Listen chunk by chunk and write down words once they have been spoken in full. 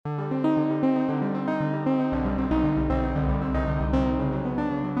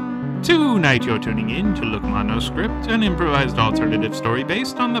Tonight you're tuning in to Look Monoscript, an improvised alternative story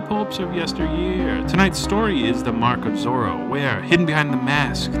based on the pulps of yesteryear. Tonight's story is The Mark of Zorro, where, hidden behind the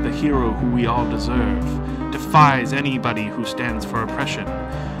mask, the hero who we all deserve defies anybody who stands for oppression.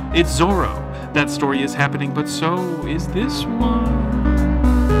 It's Zorro. That story is happening, but so is this one.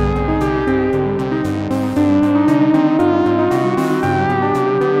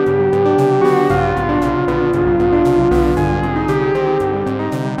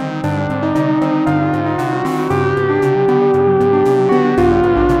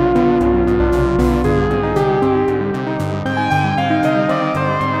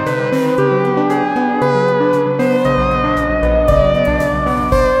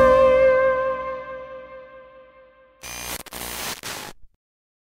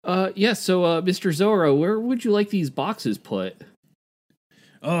 So, Mr. Zorro, where would you like these boxes put?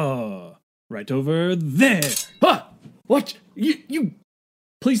 Oh, right over there. Ah! What? You...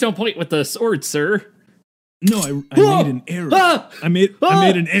 Please don't point with the sword, sir. No, I made an arrow. I made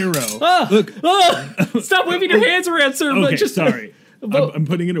an arrow. Look. Stop waving your hands around, sir. Okay, but just, sorry. I'm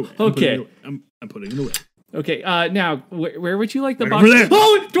putting it away. Okay. I'm putting it away. Okay, now, where would you like the Right box? over there.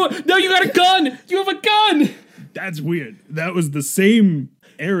 Oh, no, you got a gun! You have a gun! That's weird. That was the same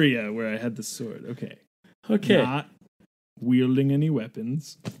area where I had the sword. Okay. Not wielding any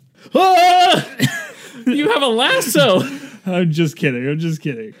weapons. Ah! You have a lasso! I'm just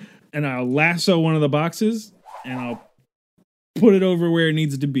kidding. And I'll lasso one of the boxes, and I'll put it over where it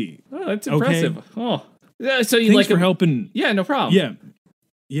needs to be. Oh, that's impressive. Okay? Oh. Yeah, so you Thanks like for helping. Yeah, no problem.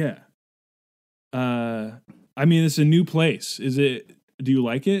 Yeah. I mean, it's a new place. Do you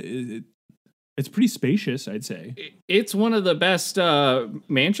like it? It's pretty spacious, I'd say. It's one of the best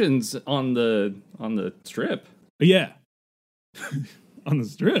mansions on the strip. Yeah. On the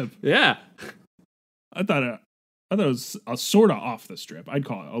strip? Yeah. I thought it was sort of off the strip. I'd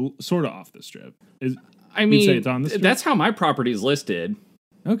call it sort of off the strip. You'd say it's on the strip? That's how my property is listed.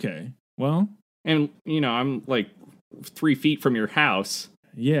 Okay. Well. And, I'm like 3 feet from your house.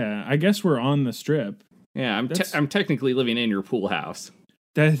 Yeah, I guess we're on the strip. Yeah, I'm technically living in your pool house.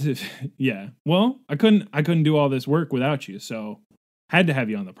 Yeah. Well, I couldn't do all this work without you, so had to have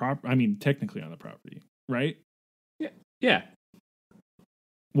you on the property. I mean, technically on the property, right? Yeah.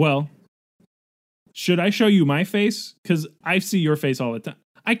 Well, should I show you my face? Because I see your face all the time.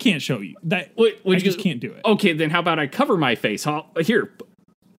 I can't show you that. I just can't do it. Okay, then how about I cover my face? Here.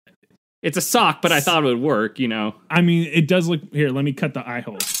 It's a sock, but I thought it would work, I mean, it does look... Here, let me cut the eye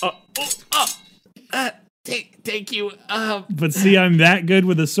holes. Thank you. But see, I'm that good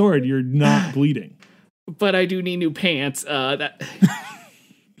with a sword, you're not bleeding. But I do need new pants.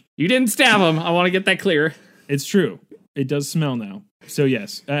 You didn't stab them. I want to get that clear. It's true. It does smell now. So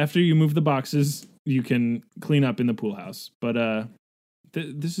yes, after you move the boxes, you can clean up in the pool house. But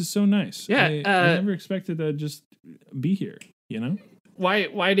this is so nice. Yeah. I never expected to just be here,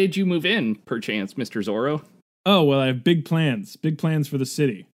 Why did you move in, perchance, Mr. Zorro? Oh, well, I have big plans for the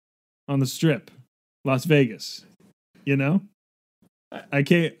city, on the strip, Las Vegas, I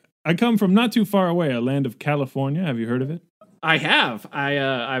come from not too far away, a land of California. Have you heard of it? I have.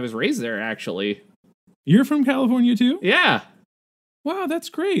 I was raised there, actually. You're from California, too? Yeah. Wow, that's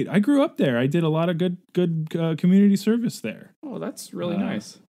great. I grew up there. I did a lot of good community service there. Oh, that's really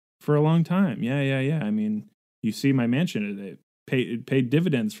nice. For a long time. Yeah. I mean, you see my mansion, it paid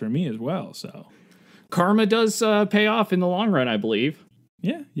dividends for me as well, so. Karma does pay off in the long run, I believe.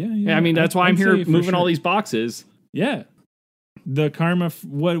 Yeah. I mean, that's why I'm here moving all these boxes. Yeah. The karma,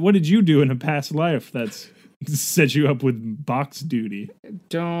 what did you do in a past life that's set you up with box duty?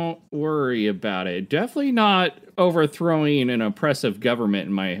 Don't worry about it. Definitely not overthrowing an oppressive government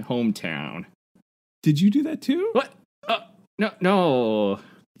in my hometown. Did you do that too? What? No.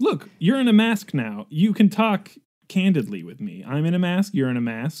 Look, you're in a mask now. You can talk candidly with me. I'm in a mask. You're in a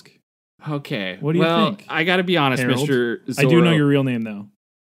mask. Okay. What do you think? I gotta be honest, Harold? Mr. Zorro. I do know your real name, though.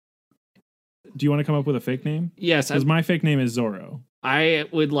 Do you want to come up with a fake name? Yes. Because my fake name is Zorro. I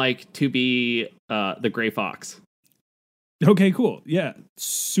would like to be the Gray Fox. Okay, cool. Yeah,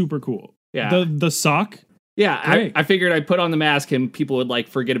 super cool. Yeah. The sock? Yeah, I figured I'd put on the mask and people would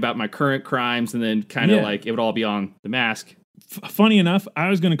forget about my current crimes and then kind of it would all be on the mask. Funny enough, I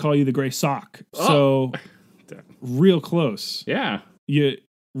was going to call you the Gray Sock. So real close. Yeah.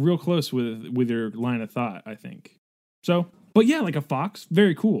 Real close with your line of thought, I think. So, but yeah, like a fox,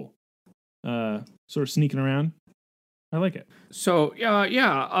 very cool. Sort of sneaking around. I like it. So,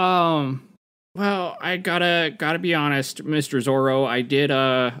 well, I gotta be honest, Mr. Zorro. I did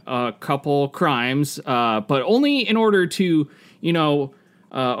a couple crimes, but only in order to,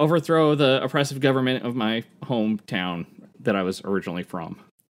 overthrow the oppressive government of my hometown that I was originally from.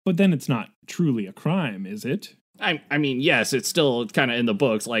 But then it's not truly a crime, is it? I mean, yes, it's still kind of in the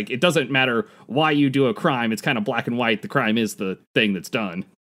books. Like, it doesn't matter why you do a crime. It's kind of black and white. The crime is the thing that's done.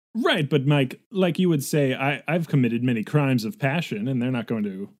 Right, but Mike, like you would say, I've committed many crimes of passion, and they're not going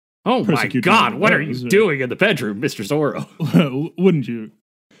to. Oh my God! What are you doing in the bedroom, Mr. Zorro? Wouldn't you?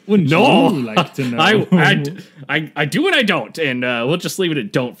 Wouldn't No, you like to know? I do and I don't, and we'll just leave it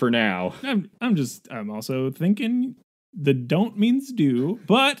at don't for now. I'm also thinking the don't means do,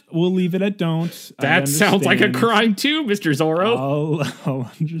 but we'll leave it at don't. That sounds like a crime too, Mr. Zorro.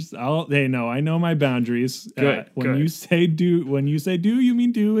 Hey, no, I know my boundaries. Good. You say do, you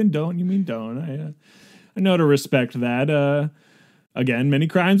mean do, and don't, you mean don't. I know to respect that. Again, many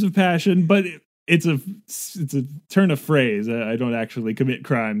crimes of passion, but it's a turn of phrase. I don't actually commit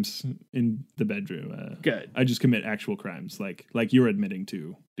crimes in the bedroom. Good. I just commit actual crimes, like you're admitting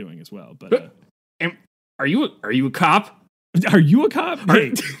to doing as well. But are you a cop? Are you a cop?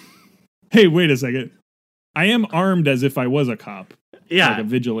 Hey, wait a second. I am armed as if I was a cop. Yeah, like a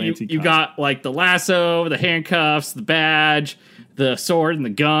vigilante. You got like the lasso, the handcuffs, the badge, the sword, and the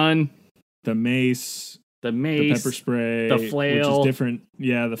gun, the mace, the pepper spray, the flail, which is different.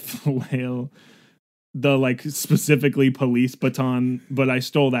 Yeah, the flail, the like specifically police baton, but I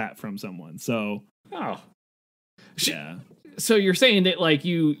stole that from someone. So yeah. So you're saying that like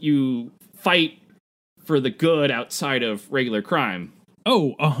you fight for the good outside of regular crime?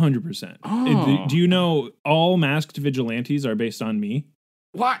 Oh, 100%. Oh. Do you know all masked vigilantes are based on me?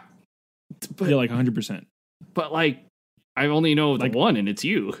 What? But, yeah, like 100%. But like, I only know the one, and it's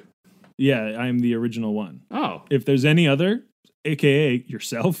you. Yeah, I'm the original one. Oh. If there's any other, aka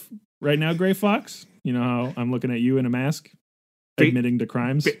yourself, right now, Gray Fox, you know how I'm looking at you in a mask, admitting to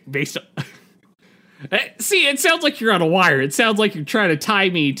crimes? Based on... See, it sounds like you're on a wire. It sounds like you're trying to tie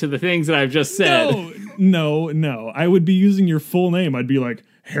me to the things that I've just said. No. I would be using your full name. I'd be like,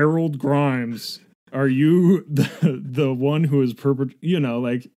 Harold Grimes. Are you the one who is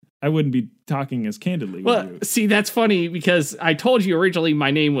like, I wouldn't be talking as candidly with you. See, that's funny because I told you originally my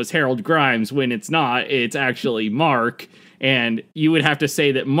name was Harold Grimes when it's not. It's actually Mark. And you would have to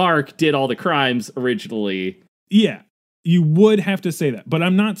say that Mark did all the crimes originally. Yeah, you would have to say that. But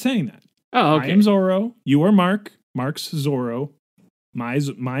I'm not saying that. Oh, okay. I am Zorro. You are Mark. Mark's Zorro. My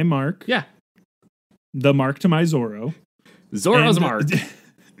Mark. Yeah. The Mark to my Zorro. Zorro's Mark.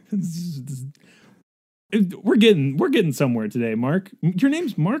 We're getting somewhere today, Mark. Your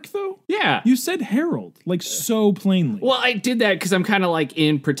name's Mark, though? Yeah. You said Harold, like so plainly. Well, I did that because I'm kind of like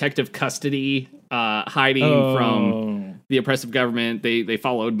in protective custody, hiding from the oppressive government. They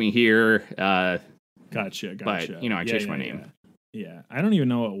followed me here. Gotcha. But, I changed my name. Yeah, I don't even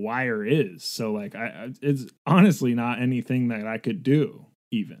know what wire is. So, like, it's honestly not anything that I could do,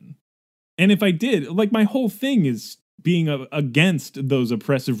 even. And if I did, like, my whole thing is being against those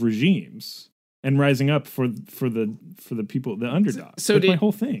oppressive regimes and rising up for the people, the underdogs. So that's my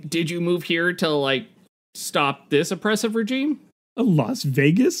whole thing. Did you move here to, like, stop this oppressive regime? Las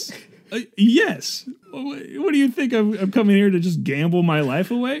Vegas? Yes. What do you think? I'm coming here to just gamble my life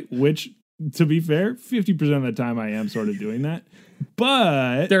away? Which, to be fair, 50% of the time I am sort of doing that.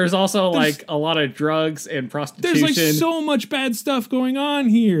 But there's also like a lot of drugs and prostitution. There's like so much bad stuff going on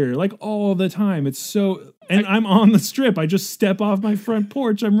here, like all the time. It's so, and I'm on the strip. I just step off my front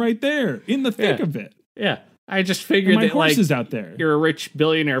porch. I'm right there in the thick of it. Yeah. I just figured that horses out there. You're a rich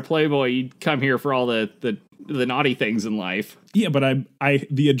billionaire playboy. You'd come here for all the naughty things in life. Yeah, but I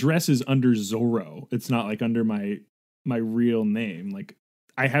the address is under Zorro. It's not like under my real name. Like,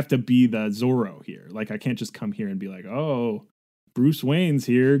 I have to be the Zorro here. Like, I can't just come here and be like, oh, Bruce Wayne's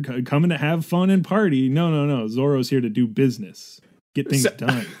here, coming to have fun and party. No. Zorro's here to do business, get things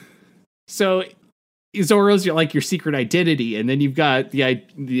done. So Zorro's like your secret identity, and then you've got the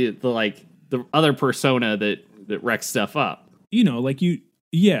other persona that wrecks stuff up.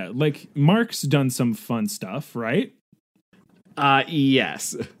 Like Mark's done some fun stuff, right?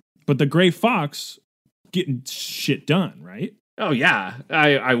 Yes. But the Gray Fox getting shit done, right? Oh, yeah,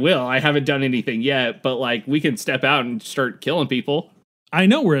 I will. I haven't done anything yet, but like we can step out and start killing people. I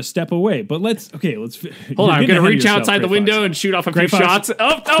know we're a step away, but let's. Hold on, I'm going to reach outside the window and shoot off a few shots.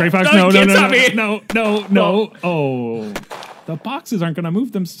 Oh, Gray Fox, no. Oh, the boxes aren't going to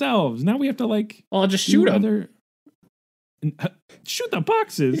move themselves. Now we have to like. Well, I'll just shoot them. Shoot the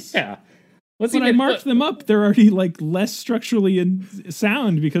boxes. Yeah. I marked them up. They're already like less structurally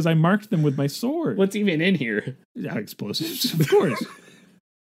sound because I marked them with my sword. What's even in here? Yeah, explosives, of course.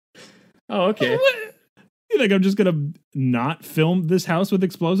 Oh, okay. What? You think I'm just gonna not film this house with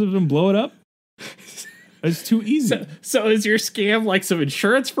explosives and blow it up? It's too easy. So is your scam like some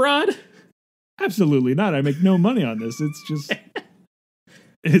insurance fraud? Absolutely not. I make no money on this. It's just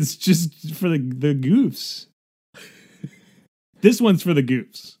It's just for the goofs. This one's for the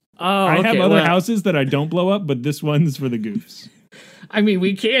goofs. Oh, I have other houses that I don't blow up, but this one's for the goofs. I mean,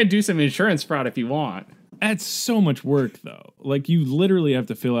 we can do some insurance fraud if you want. That's so much work, though. Like, you literally have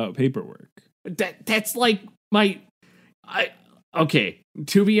to fill out paperwork. That's like okay,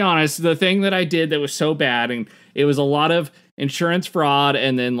 to be honest, the thing that I did that was so bad, and it was a lot of insurance fraud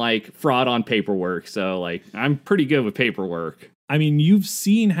and then like fraud on paperwork. So like, I'm pretty good with paperwork. I mean, you've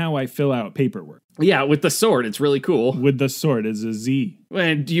seen how I fill out paperwork. Yeah, with the sword, it's really cool. With the sword is a Z.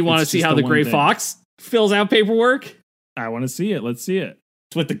 And do you want to see how the gray fox fills out paperwork? I want to see it. Let's see it.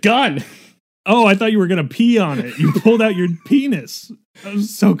 It's with the gun. Oh, I thought you were going to pee on it. You pulled out your penis. I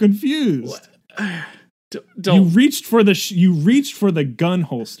was so confused. You reached for the gun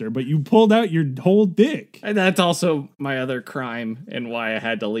holster, but you pulled out your whole dick. And that's also my other crime and why I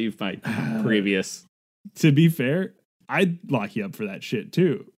had to leave my previous. To be fair, I'd lock you up for that shit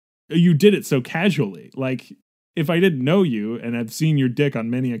too. You did it so casually. Like, if I didn't know you and I've seen your dick on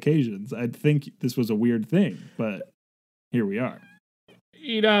many occasions, I'd think this was a weird thing, but here we are.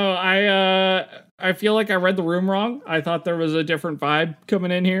 You know, I feel like I read the room wrong. I thought there was a different vibe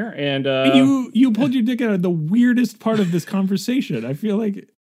coming in here, and you pulled your dick out of the weirdest part of this conversation. I feel like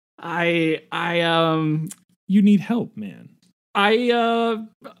you need help, man. I'm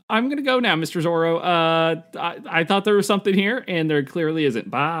gonna go now, Mr. Zorro. I thought there was something here, and there clearly isn't.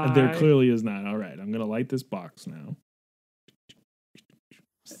 Bye. There clearly is not. All right, I'm gonna light this box now.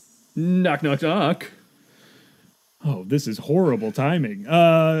 Knock, knock, knock. Oh, this is horrible timing.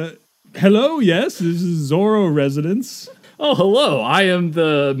 Hello, yes, this is Zorro Residence. Oh, hello. I am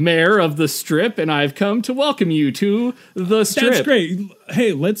the mayor of the Strip, and I've come to welcome you to the Strip. That's great.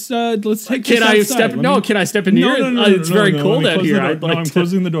 Hey, let's take this outside. Can I step in here? It's very cold out here. I'm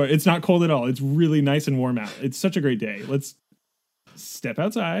closing the door. It's not cold at all. It's really nice and warm out. It's such a great day. Let's step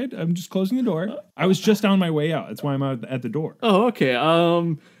outside. I'm just closing the door. I was just on my way out. That's why I'm out at the door. Oh, okay.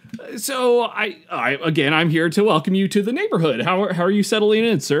 So I'm here to welcome you to the neighborhood. How are you settling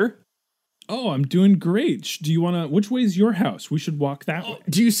in, sir? Oh, I'm doing great. Do you want to... Which way is your house? We should walk that way.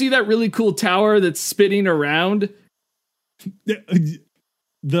 Do you see that really cool tower that's spinning around? The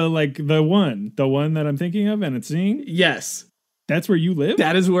one that I'm thinking of and it's singing? Yes. That's where you live?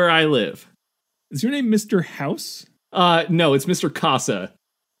 That is where I live. Is your name Mr. House? No, it's Mr. Casa.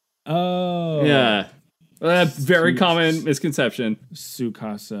 Oh. Yeah. Very common misconception.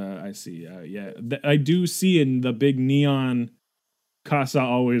 Sukasa, I see. Yeah. I do see in the big neon... Casa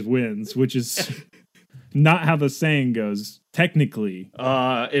always wins, which is not how the saying goes, technically.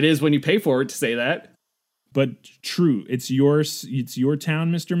 It is when you pay for it to say that. But true. It's your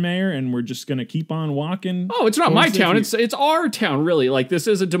town, Mr. Mayor, and we're just going to keep on walking. Oh, it's not my town. It's our town, really. Like, this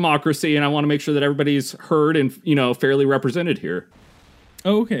is a democracy, and I want to make sure that everybody's heard and, fairly represented here.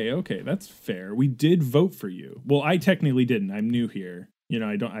 Okay. That's fair. We did vote for you. Well, I technically didn't. I'm new here.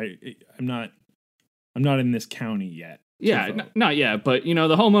 I'm not in this county yet. Yeah, not yet, but the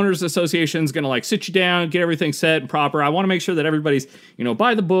homeowners association is going to sit you down, get everything set and proper. I want to make sure that everybody's,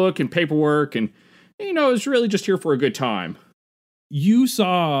 by the book and paperwork and, is really just here for a good time. You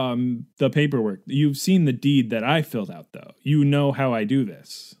saw the paperwork. You've seen the deed that I filled out, though. You know how I do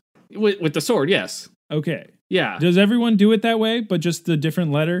this. With the sword, yes. Okay. Yeah. Does everyone do it that way, but just a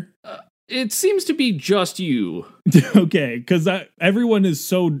different letter? It seems to be just you. Okay, because everyone is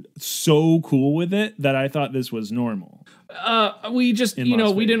so cool with it that I thought this was normal. We just, we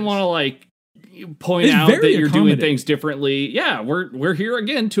didn't want to point out that you're doing things differently. Yeah, we're here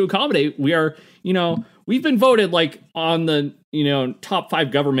again to accommodate. We are, we've been voted on the, top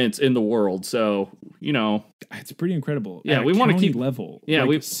 5 governments in the world. So, it's pretty incredible. Yeah, we want to keep level. Yeah,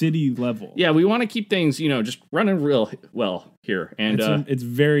 city level. Yeah, we want to keep things, just running real well here. And it's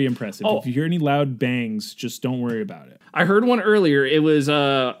very impressive. If you hear any loud bangs, just don't worry about it. I heard one earlier. It was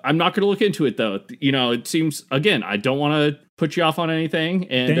I'm not going to look into it though. It seems again, I don't want to put you off on anything.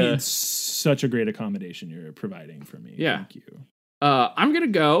 And it's such a great accommodation you're providing for me. Yeah. Thank you. I'm going to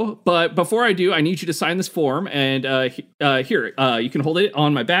go, but before I do, I need you to sign this form. And here, you can hold it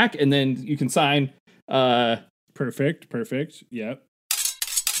on my back, and then you can sign. Perfect. Yep.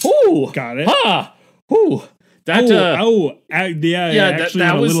 Ooh, got it. Ha! Ooh. That actually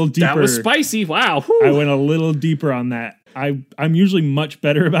went a little deeper. That was spicy. Wow. I went a little deeper on that. I'm usually much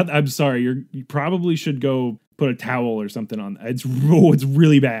better about that. I'm sorry. You probably should go put a towel or something on. It's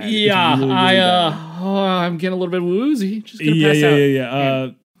really bad. Yeah, really I'm getting a little bit woozy. Just gonna pass out.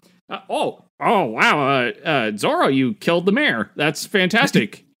 Yeah. Oh wow. Zorro, you killed the mayor. That's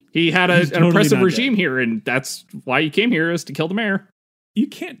fantastic. He had an oppressive regime here, and that's why he came here, is to kill the mayor. You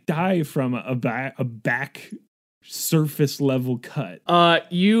can't die from a back surface level cut.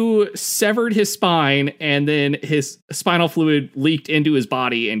 You severed his spine, and then his spinal fluid leaked into his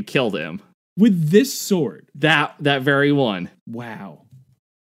body and killed him. With this sword? That very one. Wow.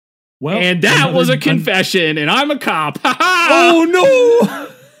 Well, and that was a confession, and I'm a cop. Oh, no!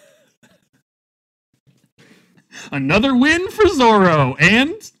 Another win for Zorro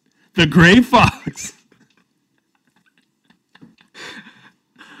and the Gray Fox.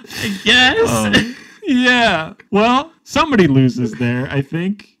 I guess. Yeah. Well, somebody loses there, I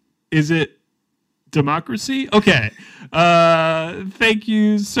think. Is it democracy? Okay. Thank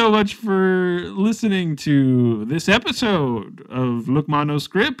you so much for listening to this episode of Look Mono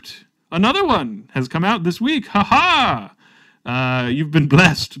Script. Another one has come out this week. Ha ha! You've been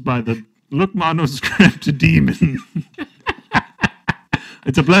blessed by the Look Mono Script demon.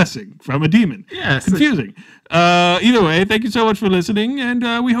 It's a blessing from a demon. Yes. Confusing. Either way, thank you so much for listening,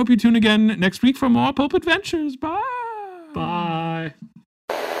 and we hope you tune again next week for more Pulp Adventures. Bye. Bye.